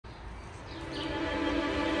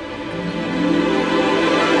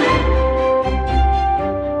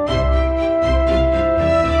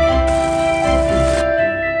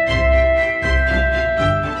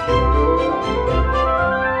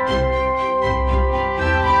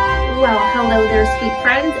Hello there, sweet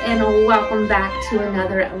friends, and welcome back to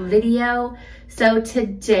another video. So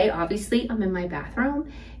today, obviously, I'm in my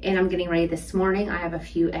bathroom and I'm getting ready this morning. I have a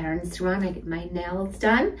few errands to run. I get my nails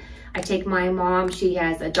done. I take my mom, she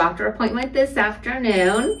has a doctor appointment this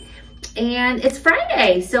afternoon, and it's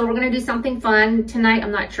Friday. So we're gonna do something fun tonight.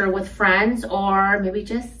 I'm not sure, with friends or maybe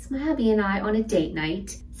just my hubby and I on a date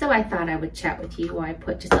night. So I thought I would chat with you while I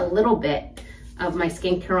put just a little bit of my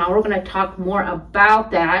skincare on. We're gonna talk more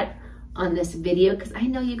about that on this video because I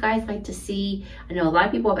know you guys like to see. I know a lot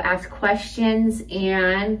of people have asked questions,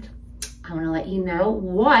 and I want to let you know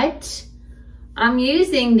what I'm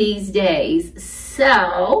using these days.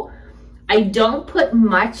 So I don't put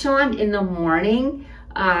much on in the morning.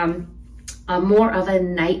 I'm more of a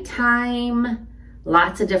nighttime,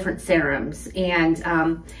 lots of different serums. And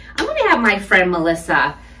I'm gonna have my friend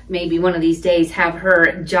Melissa, maybe one of these days, have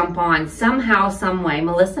her jump on somehow, some way.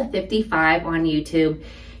 Melissa 55 on YouTube.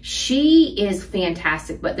 She is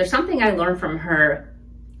fantastic, but there's something I learned from her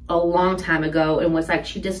a long time ago, and was like,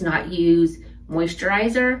 she does not use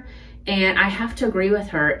moisturizer. And I have to agree with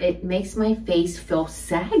her. It makes my face feel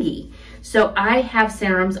saggy. So I have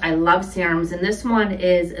serums. I love serums. And this one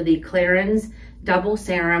is the Clarins Double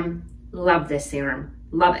Serum. Love this serum.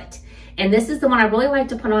 Love it. And this is the one I really like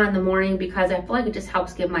to put on in the morning because I feel like it just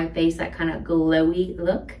helps give my face that kind of glowy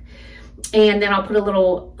look. And then I'll put a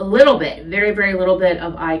little bit, very, very little bit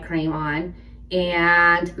of eye cream on,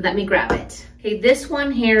 and let me grab it. Okay, this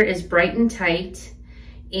one here is Bright and Tight,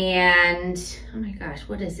 and oh my gosh,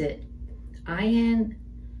 what is it? INN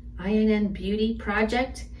Beauty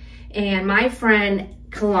Project. And my friend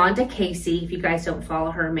Kalonda Casey, if you guys don't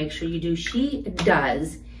follow her, make sure you do. She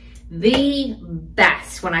does the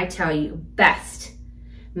best, when I tell you, best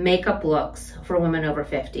makeup looks for women over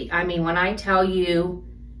 50. I mean, when I tell you,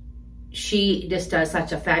 she just does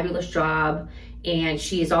such a fabulous job. And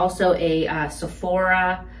she is also a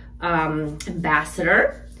Sephora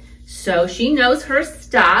ambassador. So she knows her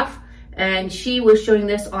stuff. And she was showing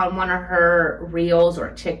this on one of her reels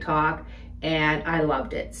or TikTok, and I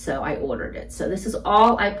loved it. So I ordered it. So this is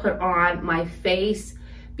all I put on my face,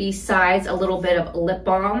 besides a little bit of lip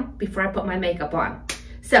balm before I put my makeup on.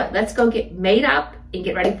 So let's go get made up and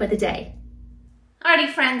get ready for the day.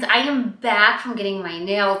 Alrighty, friends, I am back from getting my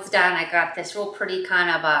nails done. I got this real pretty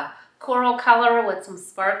kind of a coral color with some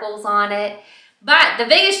sparkles on it. But the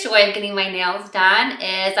biggest joy of getting my nails done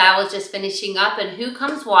is I was just finishing up, and who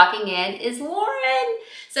comes walking in is Lauren.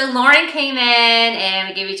 So Lauren came in and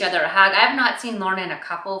we gave each other a hug. I have not seen Lauren in a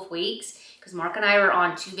couple of weeks because Mark and I were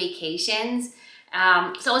on 2 vacations. So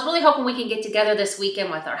I was really hoping we can get together this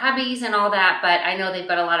weekend with our hubbies and all that, but I know they've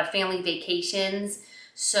got a lot of family vacations.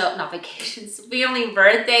 So, not vacations, family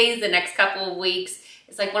birthdays the next couple of weeks.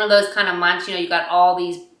 It's like one of those kind of months, you know, you got all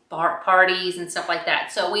these parties and stuff like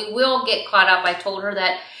that. So we will get caught up. I told her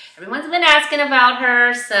that everyone's been asking about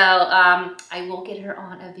her. So I will get her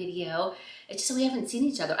on a video. It's just we haven't seen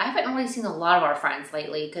each other. I haven't really seen a lot of our friends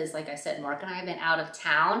lately because, like I said, Mark and I have been out of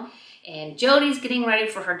town. And Jody's getting ready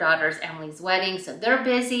for her daughter's Emily's wedding. So they're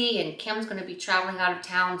busy, and Kim's going to be traveling out of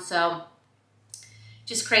town. So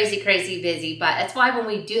just crazy, crazy busy. But that's why when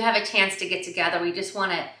we do have a chance to get together, we just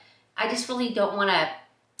want to, I just want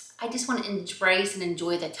to embrace and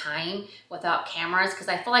enjoy the time without cameras, because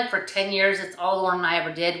I feel like for 10 years, it's all Lauren and I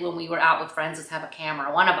ever did when we were out with friends, is have a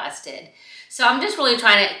camera. One of us did. So I'm just really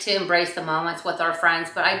trying to embrace the moments with our friends,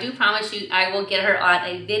 but I do promise you I will get her on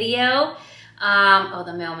a video. Oh,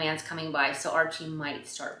 the mailman's coming by, so Archie might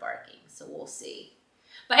start barking, so we'll see.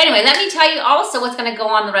 But anyway, let me tell you also what's going to go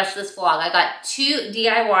on the rest of this vlog. I got 2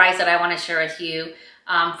 DIYs that I want to share with you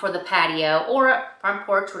for the patio or front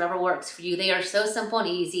porch, whatever works for you. They are so simple and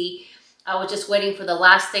easy. I was just waiting for the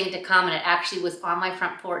last thing to come, and it actually was on my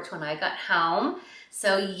front porch when I got home.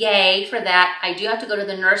 So yay for that. I do have to go to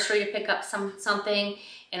the nursery to pick up something,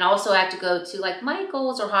 and also I have to go to like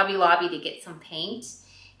Michael's or Hobby Lobby to get some paint.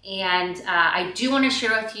 And I do want to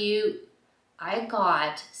share with you, I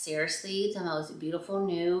got, seriously, the most beautiful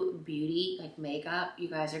new beauty, like makeup you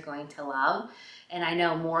guys are going to love. And I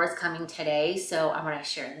know more is coming today, so I'm going to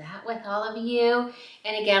share that with all of you.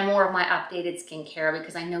 And again, more of my updated skincare,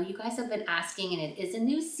 because I know you guys have been asking, and it is a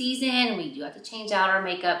new season. We do have to change out our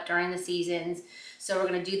makeup during the seasons. So we're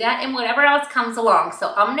going to do that and whatever else comes along.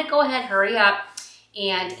 So I'm going to go ahead, hurry up,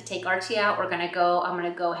 and take Archie out. I'm going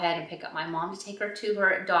to go ahead and pick up my mom to take her to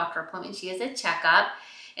her doctor appointment. She has a checkup.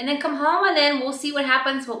 And then come home, and then we'll see what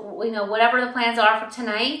happens, you know, whatever the plans are for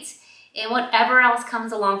tonight and whatever else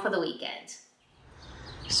comes along for the weekend.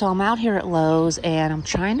 So I'm out here at Lowe's and I'm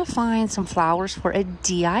trying to find some flowers for a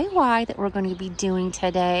DIY that we're going to be doing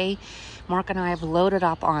today. Mark and I have loaded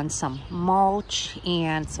up on some mulch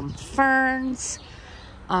and some ferns.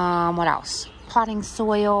 What else? Potting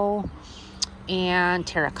soil and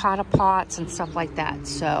terracotta pots and stuff like that.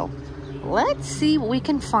 So let's see what we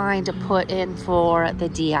can find to put in for the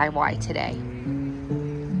DIY today.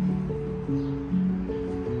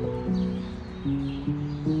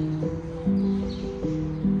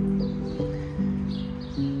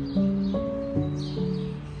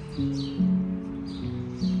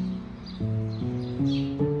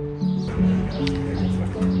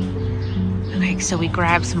 So we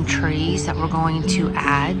grabbed some trees that we're going to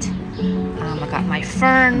add. I got my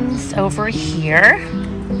ferns over here.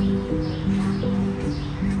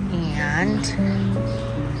 And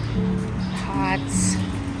pots.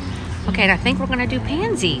 Okay, and I think we're gonna do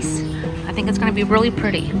pansies. I think it's gonna be really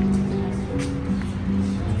pretty.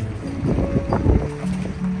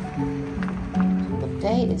 The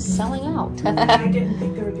day is selling out. I didn't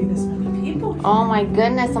think there would be this many people. Oh my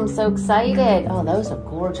goodness, I'm so excited. Oh, those are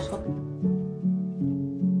gorgeous.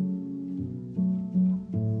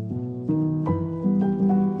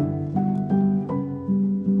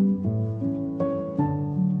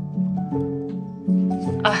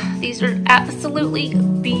 These are absolutely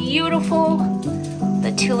beautiful.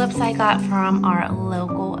 The tulips I got from our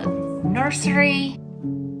local nursery.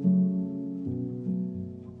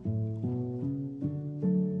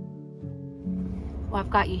 Well, I've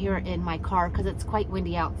got you here in my car because it's quite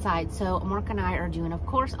windy outside. So Mark and I are doing, of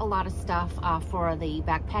course, a lot of stuff for the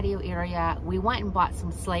back patio area. We went and bought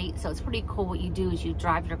some slate. So it's pretty cool. What you do is you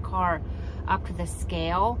drive your car up to the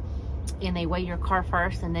scale and they weigh your car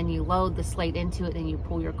first, and then you load the slate into it, and you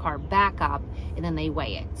pull your car back up, and then they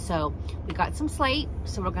weigh it. So we got some slate,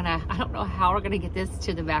 so we're gonna, I don't know how we're gonna get this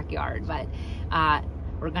to the backyard, but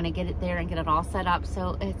we're gonna get it there and get it all set up.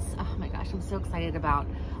 So it's, oh my gosh, I'm so excited about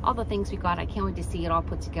all the things we got. I can't wait to see it all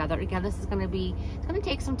put together. Again, this is gonna be, it's gonna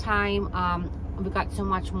take some time. We've got so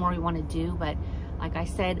much more we wanna do, but like I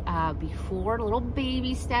said before, little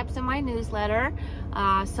baby steps in my newsletter.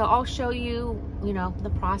 So I'll show you, you know,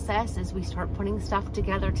 the process as we start putting stuff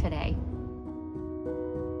together today.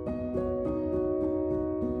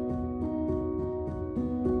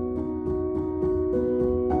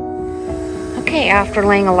 Okay, after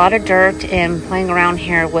laying a lot of dirt and playing around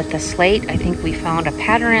here with the slate, I think we found a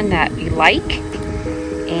pattern that we like.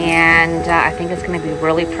 And I think it's going to be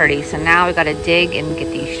really pretty. So now we got to dig and get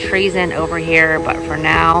these trees in over here, but for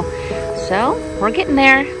now, so we're getting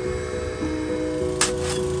there.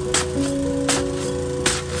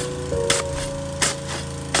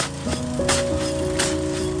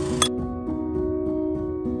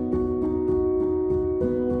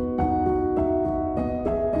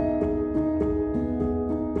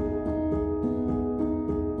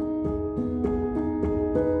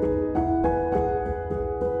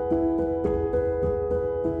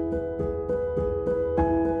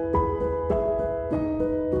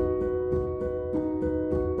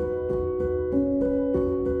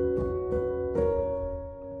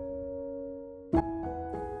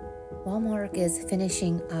 Is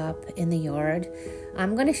finishing up in the yard,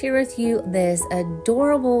 I'm going to share with you this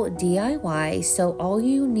adorable DIY. So all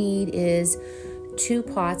you need is 2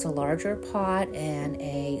 pots, a larger pot and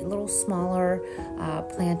a little smaller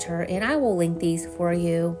planter, and I will link these for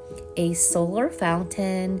you, a solar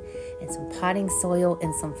fountain and some potting soil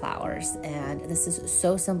and some flowers. And this is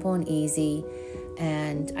so simple and easy,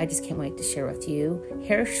 and I just can't wait to share with you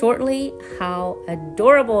here shortly how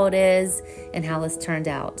adorable it is and how this turned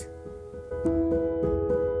out.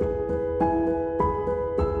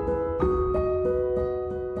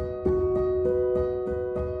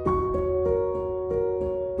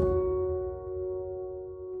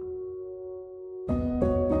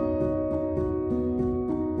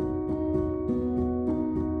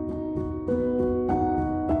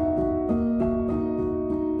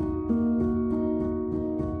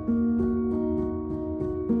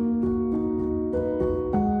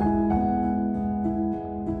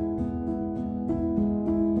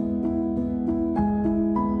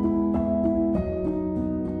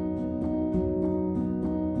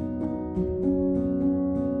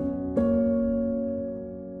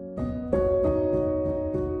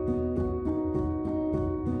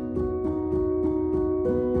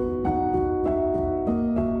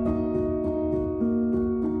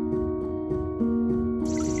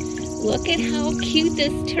 Look at how cute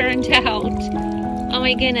this turned out. Oh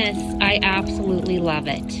my goodness, I absolutely love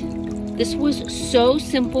it. This was so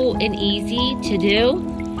simple and easy to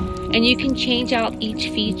do. and you can change out each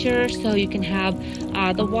feature, so you can have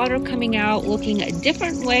the water coming out looking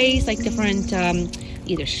different ways, like different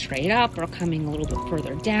either straight up or coming a little bit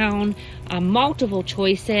further down, multiple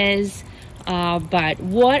choices. But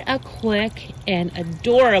what a quick and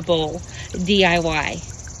adorable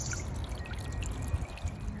DIY.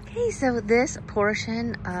 Okay, so this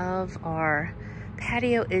portion of our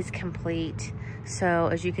patio is complete. So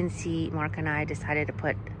as you can see, Mark and I decided to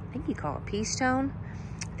put, I think you call it pea stone.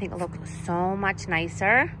 I think it looks so much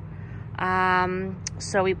nicer.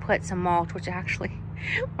 So we put some mulch, which actually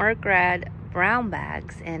Mark grabbed brown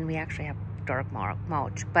bags, and we actually have dark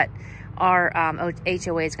mulch. But our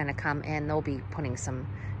HOA is going to come in. They'll be putting some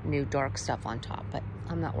new dark stuff on top, but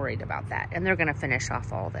I'm not worried about that. And they're going to finish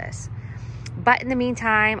off all this. But in the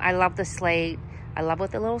meantime, I love the slate. I love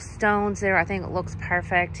with the little stones there. I think it looks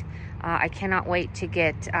perfect. I cannot wait to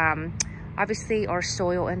get, obviously, our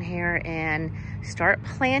soil in here and start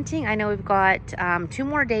planting. I know we've got 2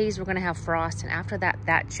 more days. We're going to have frost, and after that,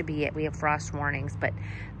 that should be it. We have frost warnings, but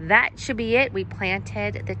that should be it. We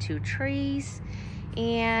planted the 2 trees,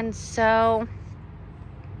 and so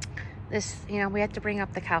this, you know, we have to bring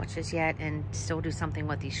up the couches yet and still do something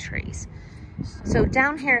with these trees. So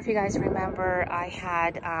down here, if you guys remember, I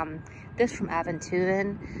had this from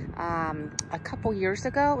Aventuvin a couple years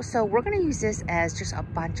ago. So we're going to use this as just a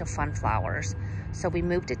bunch of fun flowers. So we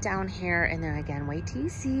moved it down here, and then again, wait till you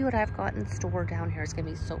see what I've got in store down here. It's going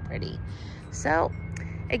to be so pretty. So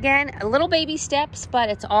again, little baby steps, but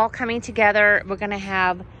it's all coming together. We're going to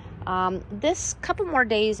have this couple more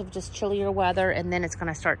days of just chillier weather, and then it's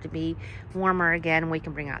going to start to be warmer again. We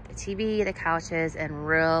can bring out the TV, the couches, and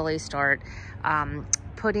really start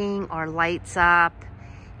putting our lights up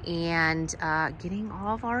and getting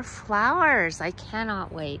all of our flowers. I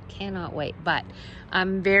cannot wait, but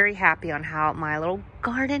I'm very happy on how my little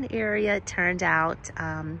garden area turned out.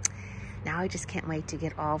 Now I just can't wait to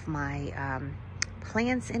get all of my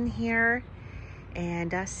plants in here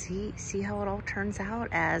and see how it all turns out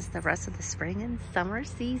as the rest of the spring and summer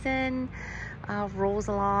season rolls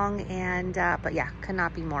along. And but yeah, could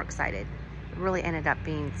not be more excited. It really ended up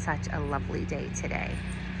being such a lovely day today.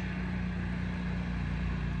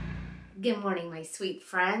 Good morning, my sweet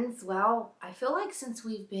friends. Well, I feel like since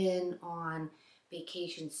we've been on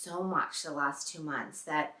vacation so much the last 2 months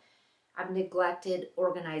that I've neglected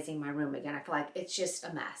organizing my room again. I feel like it's just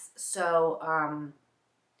a mess. So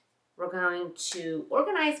we're going to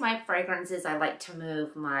organize my fragrances. I like to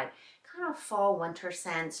move my kind of fall winter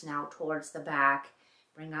scents now towards the back,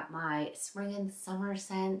 bring up my spring and summer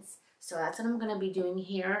scents. So that's what I'm going to be doing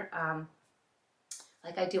here.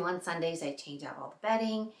 Like I do on Sundays, I change out all the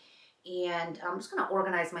bedding, and I'm just going to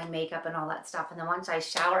organize my makeup and all that stuff. And then once I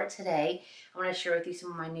shower today, I want to share with you some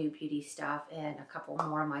of my new beauty stuff and a couple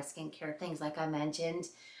more of my skincare things like I mentioned.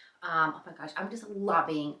 Oh my gosh, I'm just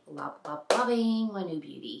loving my new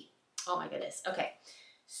beauty. Oh my goodness. Okay,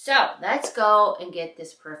 so let's go and get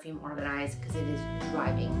this perfume organized because it is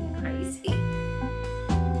driving me crazy.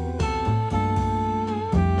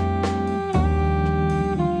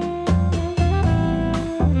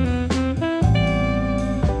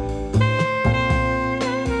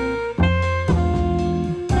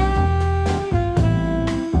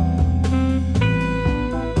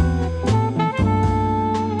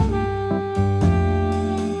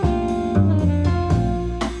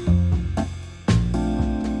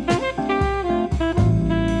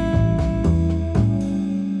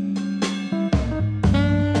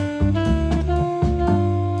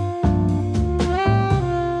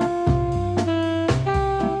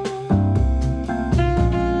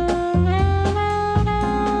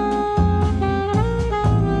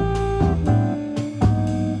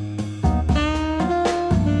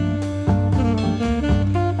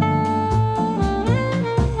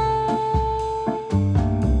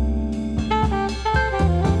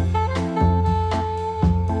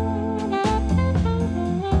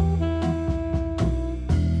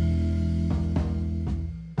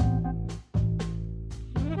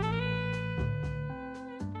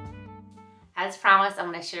 As promised,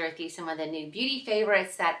 I'm going to share with you some of the new beauty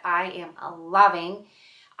favorites that I am loving.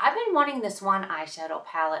 I've been wanting this one eyeshadow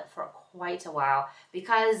palette for quite a while.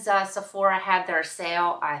 Because Sephora had their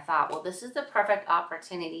sale, I thought, well, this is the perfect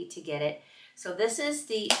opportunity to get it. So this is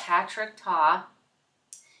the Patrick Ta.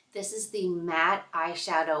 This is the matte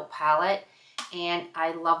eyeshadow palette. And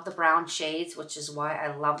I love the brown shades, which is why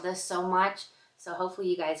I love this so much. So hopefully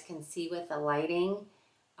you guys can see with the lighting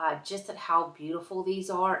just at how beautiful these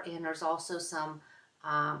are. And there's also some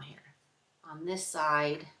here on this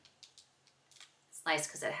side. It's nice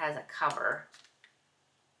because it has a cover.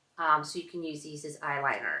 So you can use these as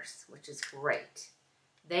eyeliners, which is great.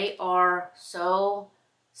 They are so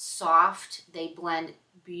soft. They blend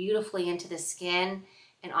beautifully into the skin.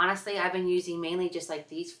 And honestly, I've been using mainly just like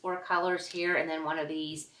these 4 colors here and then one of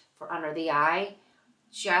these for under the eye.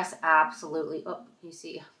 Just absolutely, oh, you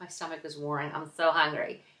see, my stomach is roaring. I'm so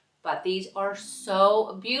hungry. But these are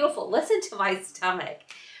so beautiful. Listen to my stomach.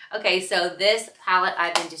 Okay, so this palette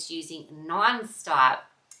I've been just using non-stop.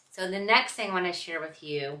 So the next thing I want to share with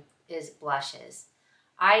you is blushes.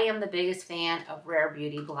 I am the biggest fan of Rare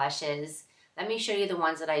Beauty blushes. Let me show you the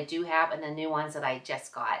ones that I do have and the new ones that I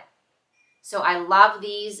just got. So I love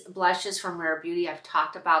these blushes from Rare Beauty. I've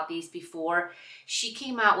talked about these before. She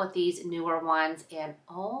came out with these newer ones and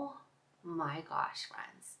oh my gosh,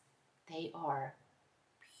 friends, they are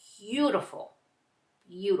beautiful,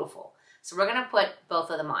 beautiful. So we're gonna put both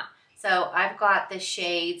of them on. So I've got the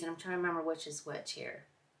shades and I'm trying to remember which is which here.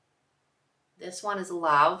 This one is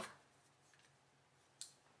Love.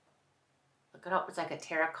 Look it up, it's like a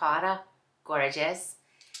terracotta, gorgeous.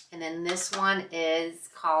 And then this one is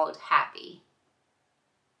called Happy.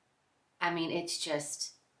 I mean, it's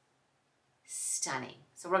just stunning.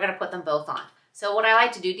 So we're gonna put them both on. So what I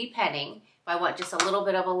like to do, depending, if I want just a little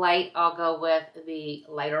bit of a light, I'll go with the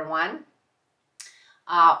lighter one.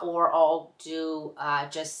 Or I'll do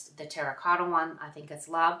just the terracotta one, I think it's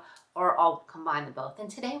Love, or I'll combine them both. And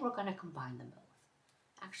today we're gonna combine them both.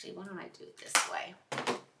 Actually, why don't I do it this way?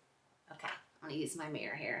 Okay, I'm gonna use my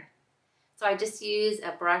mirror here. So I just use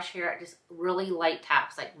a brush here, just really light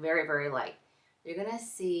taps, like very, very light. You're gonna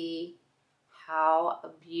see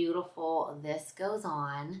how beautiful this goes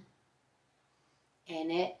on,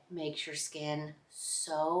 and it makes your skin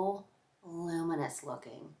so luminous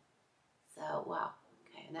looking. So, wow.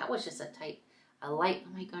 Okay, and that was just a light,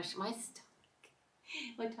 oh my gosh, my stomach.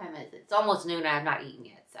 What time is it? It's almost noon and I've not eaten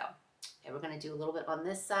yet, so. Okay, we're gonna do a little bit on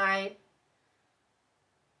this side.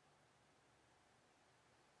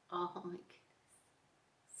 Oh my goodness,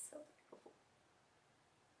 so beautiful.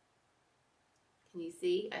 Can you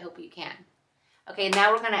see? I hope you can. Okay,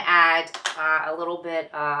 now we're gonna add a little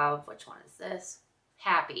bit of, which one is this?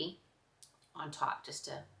 Happy on top, just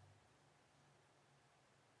to,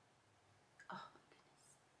 oh my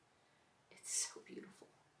goodness. It's so beautiful.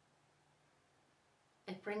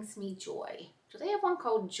 It brings me joy. Do they have one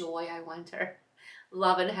called Joy, I wonder?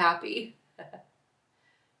 Love and Happy.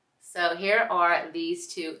 So here are these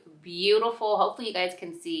 2 beautiful, hopefully you guys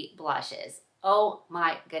can see, blushes. Oh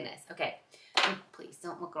my goodness. Okay, please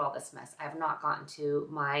don't look at all this mess. I have not gotten to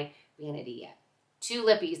my vanity yet. 2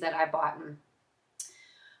 lippies that I bought.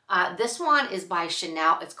 This one is by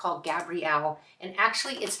Chanel. It's called Gabrielle. And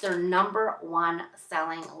actually it's their #1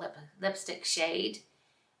 selling lipstick shade.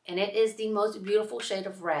 And it is the most beautiful shade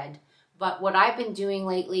of red. But what I've been doing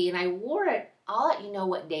lately, and I wore it, I'll let you know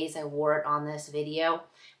what days I wore it on this video.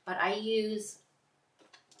 But I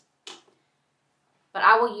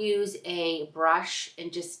will use a brush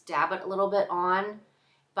and just dab it a little bit on.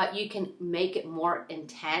 But you can make it more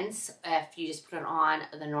intense if you just put it on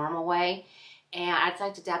the normal way. And I'd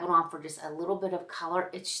like to dab it on for just a little bit of color.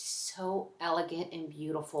 It's so elegant and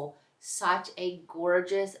beautiful. Such a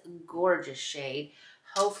gorgeous, gorgeous shade.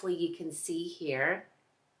 Hopefully you can see here.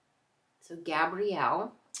 So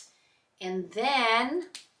Gabrielle. And then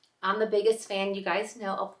I'm the biggest fan, you guys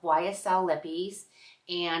know, of YSL lippies.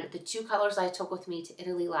 And the 2 colors I took with me to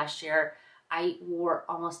Italy last year, I wore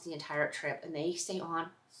almost the entire trip. And they stay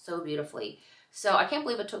on so beautifully. So I can't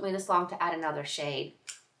believe it took me this long to add another shade.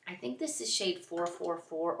 I think this is shade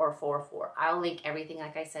 444 or 44. I'll link everything,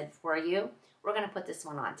 like I said, for you. We're going to put this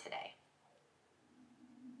one on today.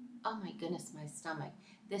 Oh my goodness, my stomach.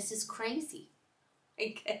 This is crazy.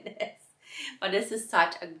 My goodness. But this is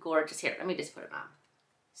such a gorgeous, here, let me just put it on.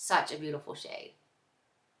 Such a beautiful shade.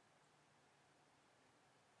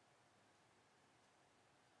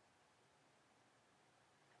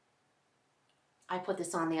 I put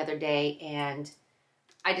this on the other day and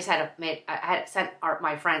I just had sent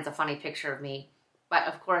my friends a funny picture of me. But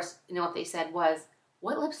of course, you know what they said was,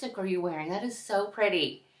 what lipstick are you wearing? That is so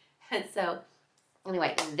pretty. And so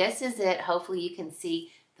anyway, this is it. Hopefully you can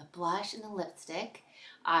see the blush and the lipstick.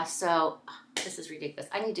 So this is ridiculous.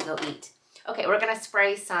 I need to go eat. Okay, we're gonna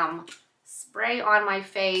spray some spray on my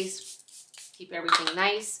face. Keep everything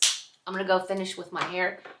nice. I'm gonna go finish with my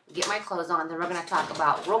hair, get my clothes on, then we're gonna talk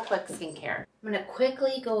about real quick skincare. I'm gonna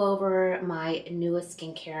quickly go over my newest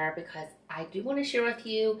skincare because I do want to share with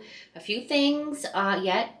you a few things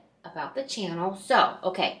yet about the channel. So,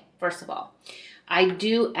 okay, first of all, I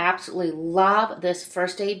do absolutely love this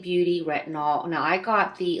First Aid Beauty Retinol. Now, I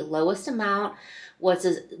got the lowest amount, which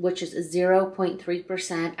is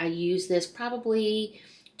 0.3%. I use this probably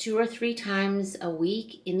 2 or 3 times a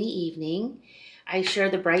week in the evening. I share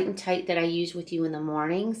the Bright and Tight that I use with you in the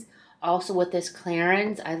mornings. Also with this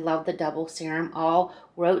Clarins, I love the double serum. I'll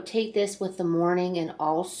rotate this with the morning and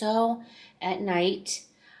also at night.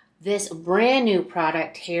 This brand new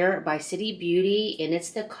product here by City Beauty, and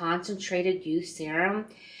it's the Concentrated Youth Serum.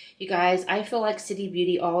 You guys, I feel like City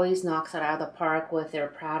Beauty always knocks it out of the park with their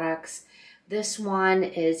products. This one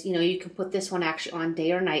is, you know, you can put this one actually on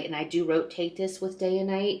day or night, and I do rotate this with day and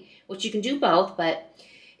night, which you can do both, but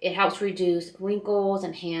it helps reduce wrinkles,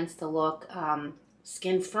 enhance the look,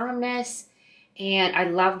 skin firmness, and I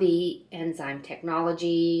love the enzyme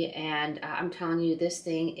technology, and I'm telling you, this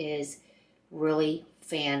thing is really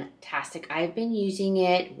fantastic. I've been using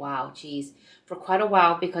it, wow, geez, for quite a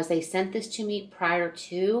while because they sent this to me prior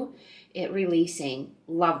to it releasing.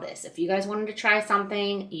 Love this. If you guys wanted to try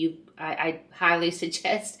something, I highly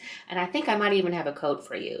suggest, and I think I might even have a code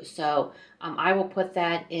for you. So I will put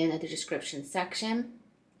that in the description section.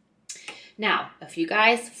 Now, if you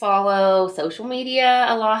guys follow social media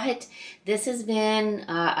a lot, this has been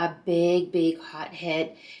a big hot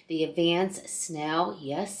hit. The Advanced Snail,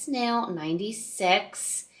 yes, Snail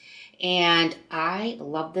 96. And I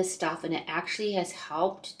love this stuff, and it actually has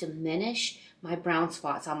helped diminish my brown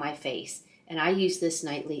spots on my face. And I use this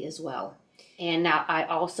nightly as well. And now I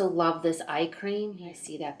also love this eye cream. I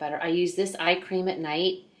see that better. I use this eye cream at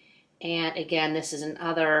night. And again, this is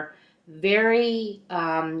another very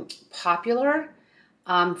popular,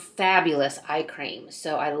 fabulous eye cream.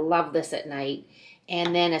 So I love this at night.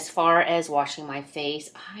 And then as far as washing my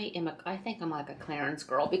face, I think I'm like a Clarins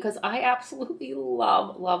girl because I absolutely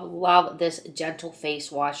love this gentle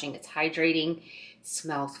face washing. It's hydrating, it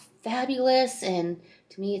smells fabulous, and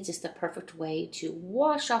to me it's just the perfect way to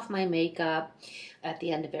wash off my makeup at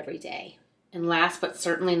the end of every day. And last but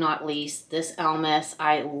certainly not least, this Elmis.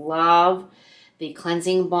 I love the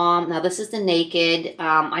cleansing balm. Now this is the Naked.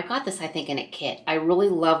 I got this I think in a kit. I really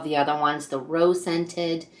love the other ones, the rose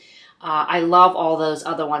scented. I love all those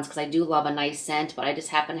other ones because I do love a nice scent, but I just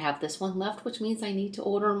happen to have this one left, which means I need to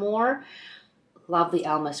order more. Love the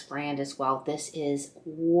Elmis brand as well. This is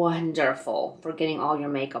wonderful for getting all your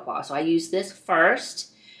makeup off. So I use this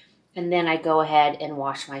first, and then I go ahead and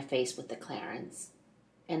wash my face with the Clarins.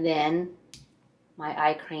 And then my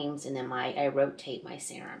eye creams, and then I rotate my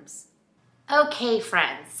serums. Okay,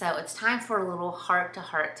 friends, so it's time for a little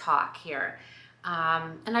heart-to-heart talk here.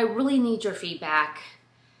 And I really need your feedback.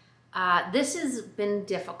 This has been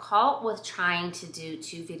difficult with trying to do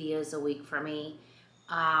 2 videos a week for me.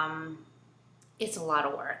 It's a lot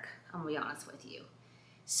of work, I'm gonna be honest with you.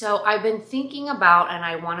 So I've been thinking about, and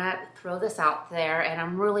I wanna throw this out there, and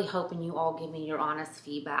I'm really hoping you all give me your honest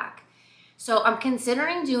feedback. So I'm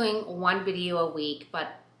considering doing 1 video a week, but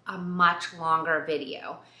a much longer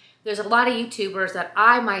video. There's a lot of YouTubers that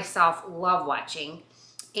I myself love watching,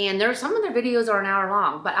 and some of their videos are an hour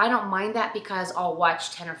long, but I don't mind that because I'll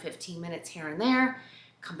watch 10 or 15 minutes here and there,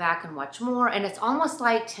 come back and watch more. And it's almost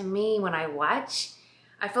like, to me, when I watch,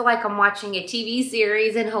 I feel like I'm watching a TV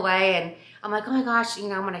series in a way, and I'm like, oh my gosh, you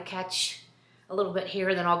know, I'm gonna catch a little bit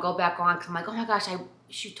here, then I'll go back on, because I'm like, oh my gosh,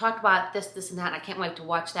 she talked about this, and that, and I can't wait to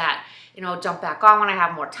watch that. You know, jump back on when I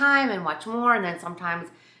have more time and watch more, and then sometimes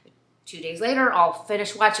 2 days later, I'll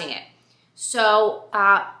finish watching it. So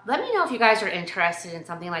let me know if you guys are interested in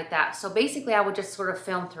something like that. So basically, I would just sort of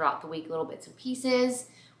film throughout the week little bits and pieces,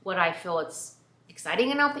 what I feel it's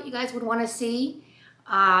exciting enough that you guys would want to see.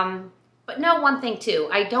 But know one thing too,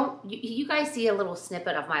 you guys see a little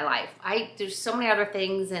snippet of my life. There's so many other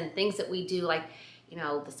things and things that we do, like, you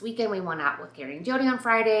know, this weekend we went out with Gary and Jody on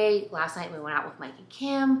Friday. Last night we went out with Mike and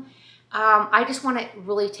Kim. I just want to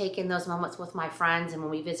really take in those moments with my friends, and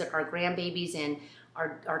when we visit our grandbabies and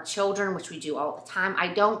our children, which we do all the time, I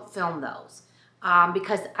don't film those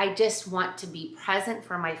because I just want to be present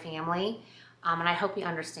for my family, and I hope you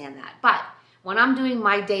understand that. But when I'm doing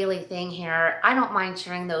my daily thing here, I don't mind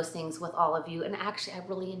sharing those things with all of you, and actually I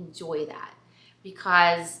really enjoy that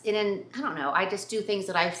because I don't know, I just do things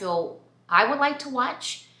that I feel I would like to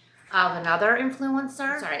watch of another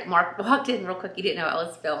influencer. Sorry, Mark walked in real quick, he didn't know I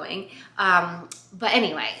was filming. But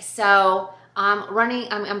anyway, so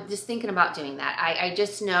I'm just thinking about doing that. I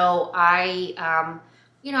just know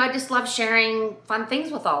you know, I just love sharing fun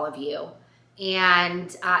things with all of you.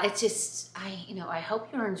 And it's just, you know, I hope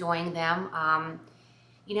you're enjoying them.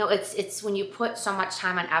 You know, it's when you put so much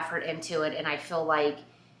time and effort into it, and I feel like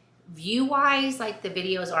view-wise, like the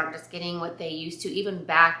videos aren't just getting what they used to. Even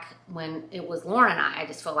back when it was Lauren and I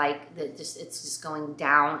just feel like it's just going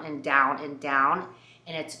down and down and down.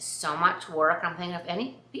 And it's so much work. I'm thinking, if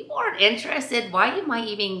any people aren't interested, why am I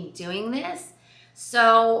even doing this?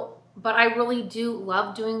 So, but I really do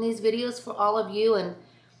love doing these videos for all of you. And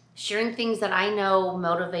sharing things that I know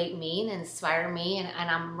motivate me and inspire me, and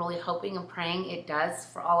I'm really hoping and praying it does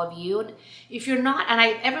for all of you. And if you're not, and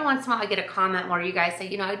every once in a while I get a comment where you guys say,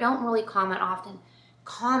 you know, I don't really comment often.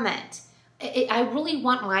 Comment. I really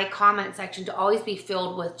want my comment section to always be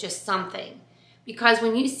filled with just something, because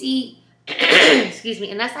when you see, excuse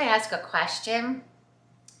me, unless I ask a question,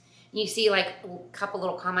 you see like a couple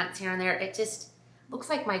little comments here and there, it just looks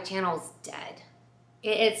like my channel's dead.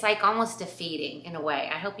 It's like almost defeating in a way.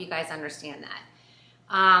 I hope you guys understand that.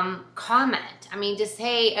 Comment. I mean, just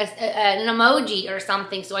say an emoji or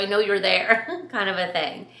something so I know you're there, kind of a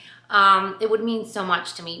thing. It would mean so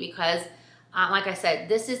much to me because, like I said,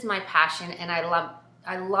 this is my passion, and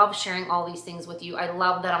I love sharing all these things with you. I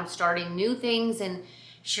love that I'm starting new things and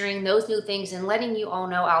sharing those new things and letting you all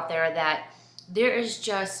know out there that there is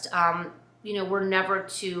just, you know, we're never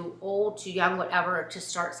too old, too young, whatever, to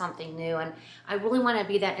start something new. And I really want to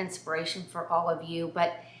be that inspiration for all of you.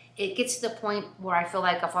 But it gets to the point where I feel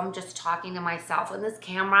like if I'm just talking to myself in this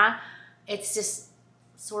camera, it's just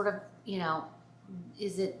sort of, you know,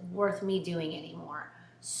 is it worth me doing anymore?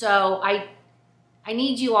 So I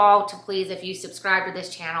need you all to please, if you subscribe to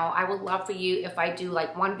this channel, I would love for you if I do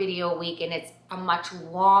like one video a week and it's a much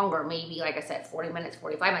longer, maybe like I said, 40 minutes,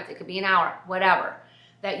 45 minutes, it could be an hour, whatever,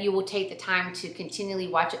 that you will take the time to continually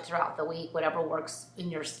watch it throughout the week, whatever works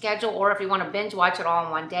in your schedule, or if you want to binge watch it all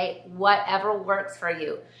in one day, whatever works for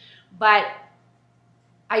you. But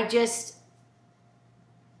I do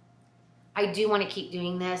want to keep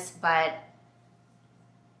doing this, but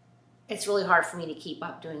it's really hard for me to keep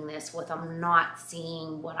up doing this with I'm not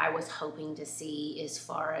seeing what I was hoping to see as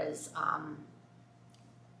far as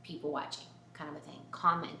people watching, kind of a thing,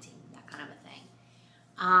 commenting, that kind of a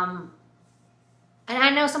thing. And I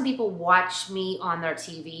know some people watch me on their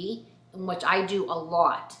TV, which I do a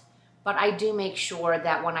lot, but I do make sure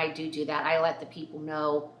that when I do that, I let the people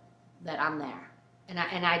know that I'm there. And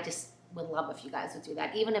I just would love if you guys would do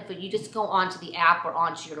that. Even if you just go onto the app or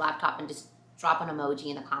onto your laptop and just drop an emoji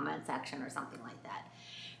in the comment section or something like that.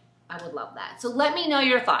 I would love that. So let me know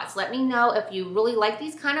your thoughts. Let me know if you really like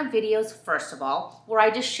these kind of videos, first of all, where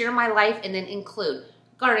I just share my life and then include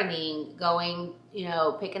gardening, going, you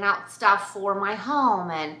know, picking out stuff for my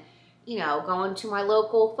home, and, you know, going to my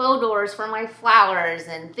local faux doors for my flowers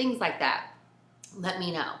and things like that. Let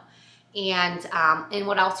me know. And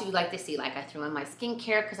what else do you like to see? Like I threw in my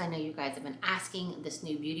skincare because I know you guys have been asking this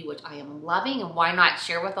new beauty, which I am loving, and why not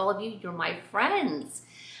share with all of you? You're my friends.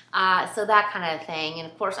 So that kind of thing.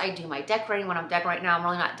 And of course I do my decorating. When I'm decorating now, I'm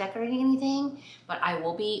really not decorating anything, but I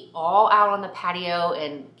will be all out on the patio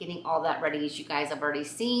and getting all that ready, as you guys have already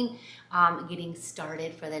seen, getting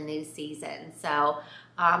started for the new season. So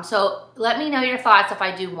so let me know your thoughts if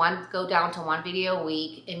I do go down to one video a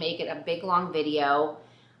week and make it a big long video.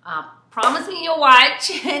 Promise me you'll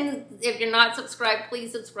watch, and if you're not subscribed,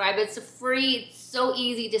 please subscribe. It's free. It's so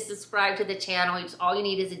easy to subscribe to the channel. All you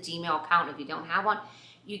need is a Gmail account. If you don't have one,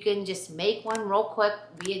 you can just make one real quick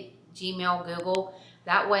via Gmail, Google.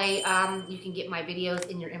 That way you can get my videos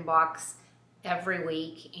in your inbox every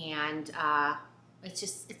week, and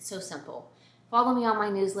it's so simple. Follow me on my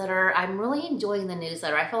newsletter. I'm really enjoying the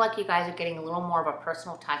newsletter. I feel like you guys are getting a little more of a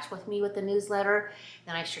personal touch with me with the newsletter.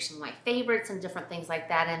 Then I share some of my favorites and different things like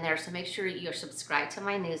that in there. So make sure you're subscribed to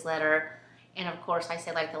my newsletter. And of course, I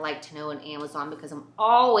say like to know on Amazon, because I'm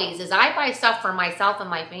always, as I buy stuff for myself and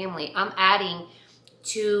my family, I'm adding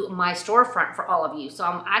to my storefront for all of you. So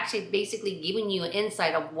I'm actually basically giving you an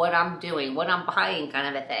insight of what I'm doing, what I'm buying,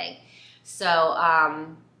 kind of a thing. So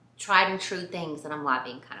tried and true things that I'm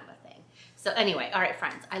loving, kind of a thing. So anyway, all right,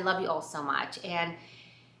 friends, I love you all so much. And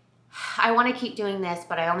I want to keep doing this,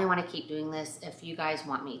 but I only want to keep doing this if you guys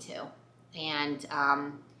want me to. And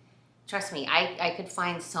trust me, I could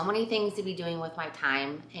find so many things to be doing with my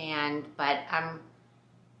time, but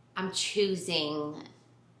I'm choosing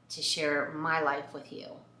to share my life with you.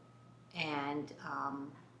 And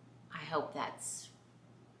I hope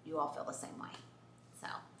you all feel the same way. So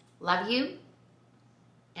love you.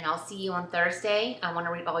 And I'll see you on Thursday. I want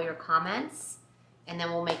to read all your comments, and then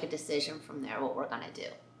we'll make a decision from there what we're going to do.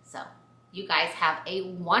 So you guys have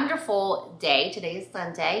a wonderful day. Today is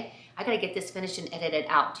Sunday. I got to get this finished and edited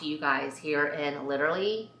out to you guys here in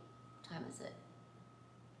literally, what time is it?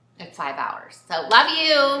 Like 5 hours. So love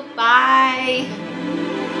you.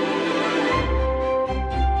 Bye.